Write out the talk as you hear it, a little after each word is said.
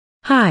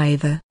Hi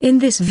there. In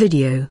this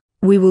video,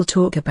 we will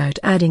talk about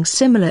adding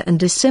similar and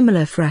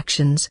dissimilar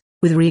fractions,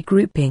 with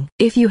regrouping.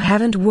 If you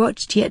haven't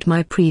watched yet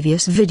my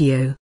previous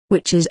video,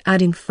 which is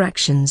adding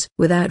fractions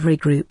without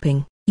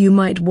regrouping, you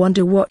might want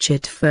to watch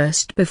it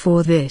first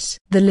before this.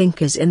 The link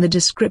is in the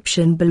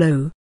description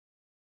below.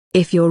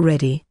 If you're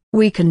ready,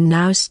 we can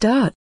now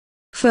start.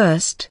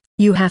 First,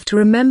 you have to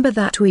remember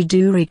that we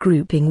do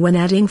regrouping when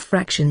adding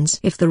fractions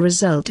if the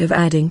result of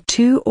adding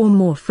two or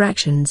more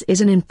fractions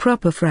is an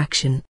improper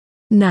fraction.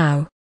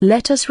 Now,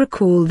 let us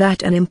recall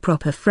that an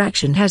improper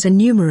fraction has a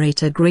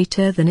numerator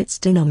greater than its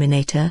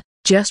denominator,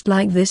 just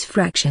like this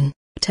fraction,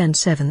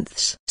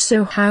 10/7.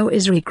 So how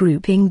is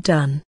regrouping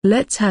done?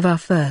 Let's have our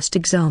first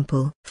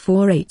example.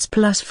 4/8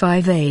 plus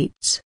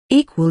 5/8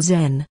 equals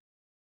n.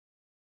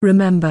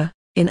 Remember,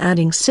 in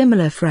adding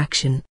similar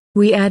fraction,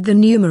 we add the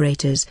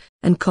numerators,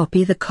 and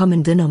copy the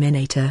common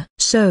denominator.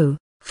 So,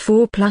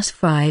 4 plus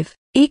 5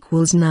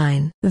 equals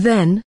 9.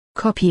 Then,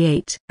 copy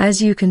 8.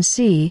 As you can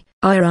see,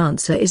 our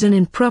answer is an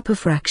improper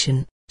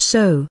fraction,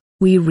 so,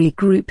 we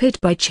regroup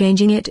it by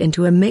changing it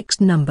into a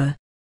mixed number.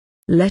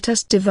 Let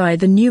us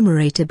divide the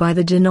numerator by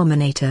the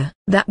denominator.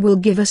 That will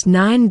give us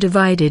 9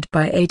 divided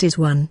by 8 is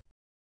 1.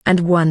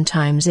 And 1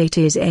 times 8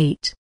 is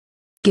 8.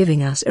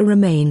 Giving us a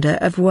remainder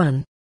of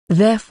 1.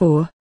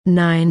 Therefore,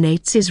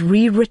 9/8 is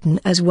rewritten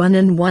as 1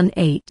 and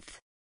 1/8.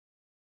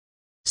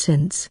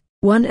 Since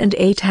 1 and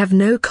 8 have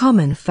no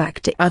common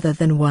factor other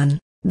than 1,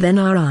 then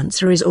our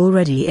answer is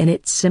already in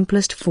its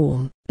simplest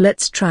form.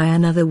 Let's try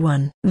another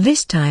one.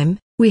 This time,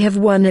 we have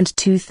 1 and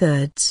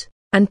 2/3,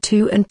 and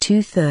 2 and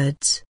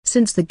 2/3.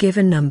 Since the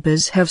given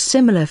numbers have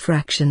similar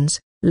fractions,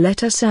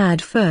 let us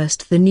add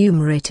first the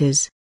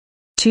numerators.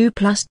 2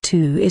 plus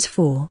 2 is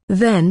 4.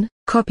 Then,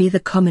 copy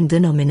the common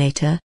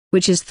denominator,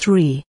 which is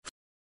 3.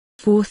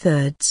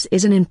 4/3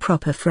 is an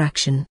improper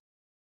fraction.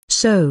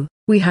 So,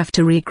 we have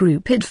to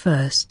regroup it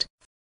first.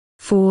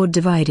 4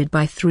 divided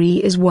by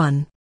 3 is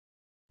 1.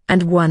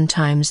 And 1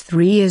 times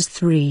 3 is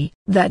 3,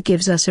 that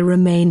gives us a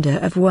remainder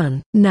of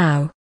 1.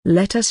 Now,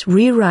 let us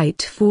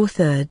rewrite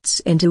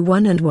 4/3 into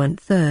 1 and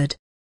 1/3.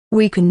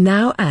 We can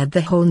now add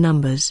the whole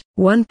numbers.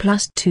 1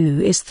 plus 2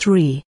 is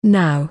 3.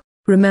 Now,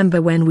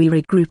 remember when we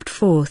regrouped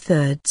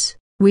 4/3,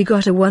 we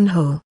got a 1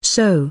 whole.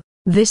 So,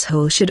 this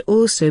whole should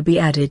also be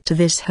added to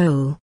this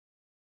whole.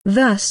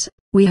 Thus,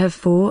 we have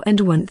 4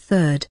 and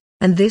 1/3,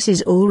 and this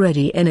is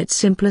already in its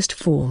simplest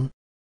form.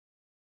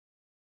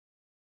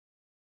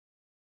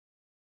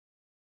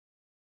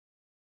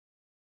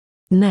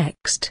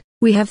 Next,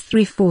 we have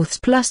 3/4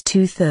 plus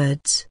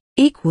 2/3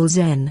 equals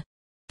n.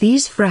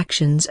 These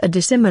fractions are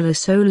dissimilar,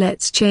 so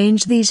let's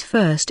change these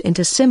first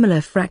into similar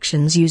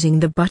fractions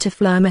using the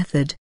butterfly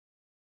method.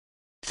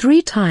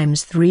 3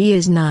 times 3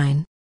 is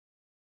 9.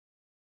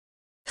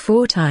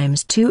 4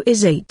 times 2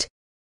 is 8.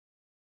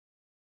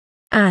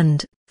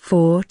 And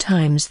 4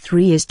 times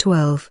 3 is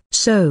 12.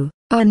 So,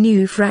 our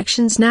new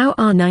fractions now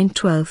are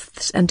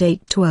 9/12 and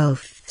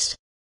 8/12.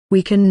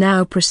 We can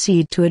now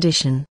proceed to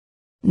addition.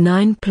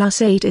 9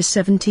 plus 8 is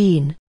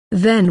 17,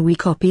 then we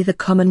copy the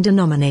common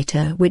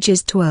denominator, which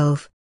is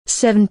 12.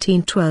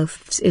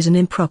 17/12 is an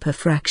improper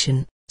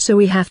fraction, so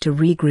we have to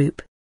regroup.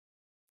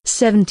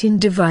 17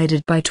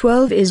 divided by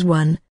 12 is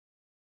 1.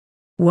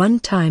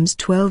 1 times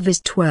 12 is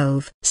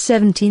 12.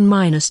 17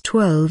 minus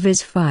 12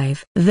 is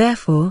 5.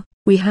 Therefore,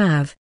 we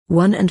have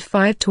 1 and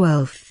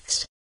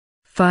 5/12.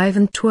 5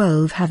 and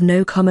 12 have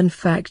no common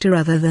factor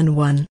other than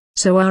 1,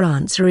 so our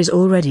answer is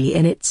already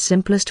in its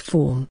simplest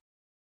form.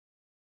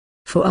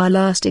 For our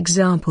last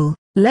example,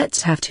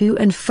 let's have 2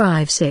 and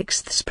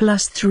 5/6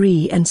 plus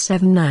 3 and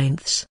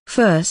 7/9.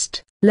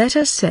 First, let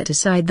us set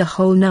aside the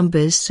whole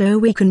numbers so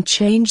we can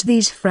change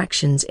these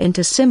fractions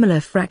into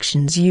similar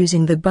fractions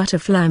using the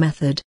butterfly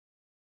method.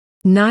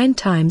 9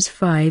 times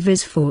 5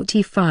 is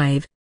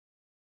 45.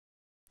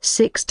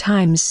 6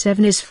 times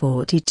 7 is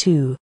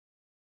 42.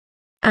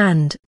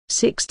 And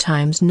 6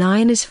 times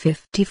 9 is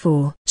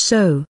 54.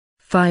 So,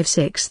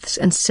 5/6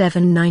 and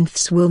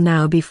 7/9 will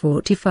now be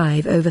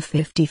 45 over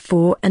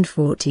 54 and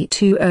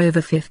 42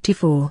 over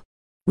 54,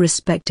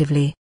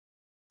 respectively.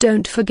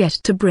 Don't forget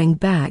to bring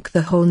back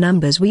the whole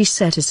numbers we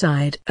set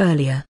aside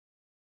earlier.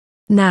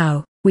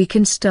 Now, we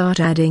can start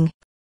adding.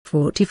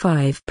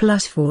 45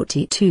 plus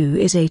 42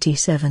 is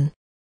 87.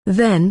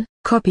 Then,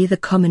 copy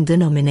the common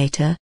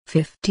denominator,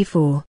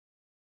 54.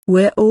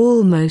 We're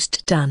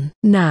almost done.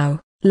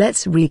 Now,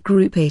 let's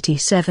regroup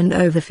 87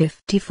 over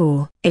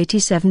 54.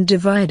 87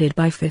 divided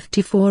by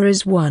 54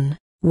 is 1.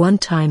 1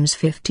 times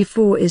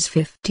 54 is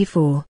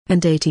 54.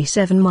 And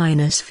 87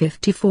 minus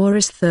 54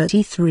 is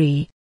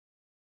 33.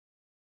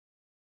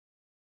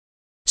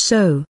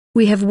 So,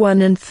 we have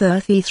 1 and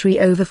 33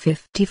 over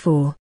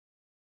 54.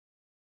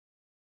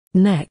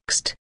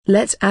 Next,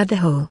 let's add the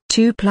whole.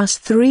 2 plus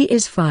 3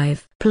 is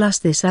 5. Plus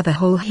this other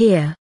whole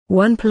here,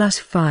 1 plus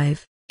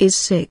 5, is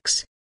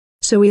 6.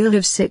 So we'll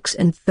have 6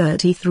 and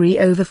 33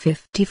 over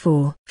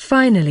 54.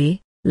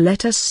 Finally,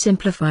 let us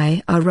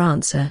simplify our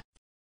answer.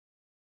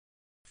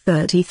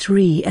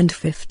 33 and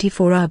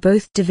 54 are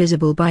both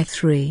divisible by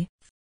 3.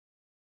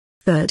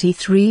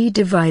 33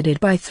 divided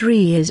by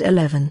 3 is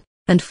 11,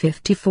 and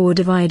 54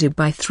 divided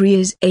by 3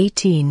 is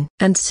 18.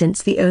 And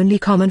since the only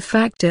common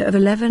factor of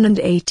 11 and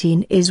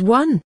 18 is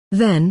 1,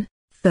 then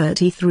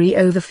 33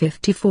 over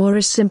 54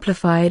 is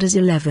simplified as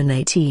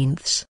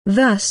 11/18.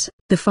 Thus,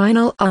 the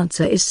final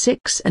answer is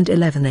 6 and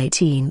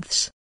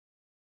 11/18.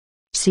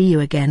 See you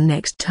again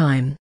next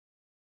time.